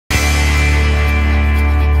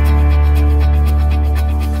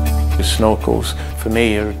Snorkels, for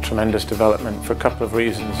me, are a tremendous development for a couple of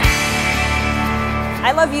reasons.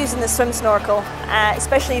 I love using the swim snorkel,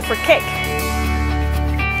 especially for kick.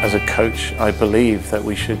 As a coach, I believe that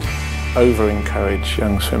we should over-encourage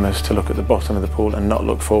young swimmers to look at the bottom of the pool and not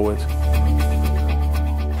look forward.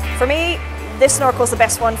 For me, this snorkel is the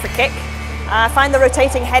best one for kick. I find the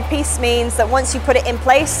rotating headpiece means that once you put it in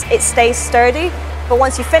place, it stays sturdy. But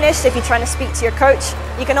once you've finished, if you're trying to speak to your coach,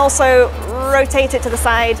 you can also rotate it to the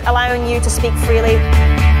side, allowing you to speak freely.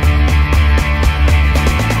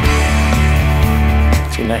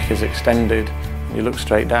 If your neck is extended and you look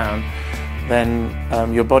straight down,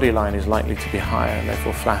 then your body line is likely to be higher and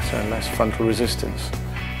therefore flatter and less frontal resistance.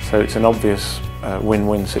 So it's an obvious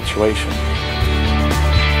win-win situation.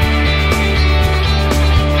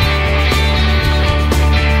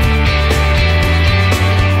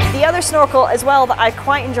 The other snorkel as well that I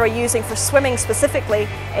quite enjoy using for swimming specifically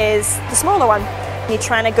is the smaller one. When you're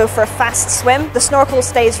trying to go for a fast swim, the snorkel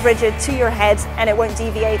stays rigid to your head and it won't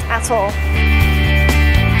deviate at all.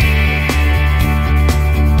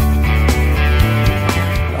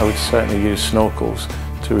 I would certainly use snorkels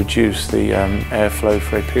to reduce the airflow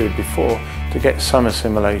for a period before to get some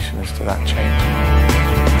assimilation as to that change.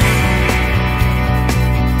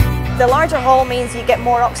 The larger hole means you get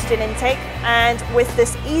more oxygen intake, and with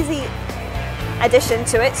this easy addition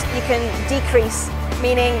to it, you can decrease,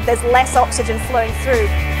 meaning there's less oxygen flowing through.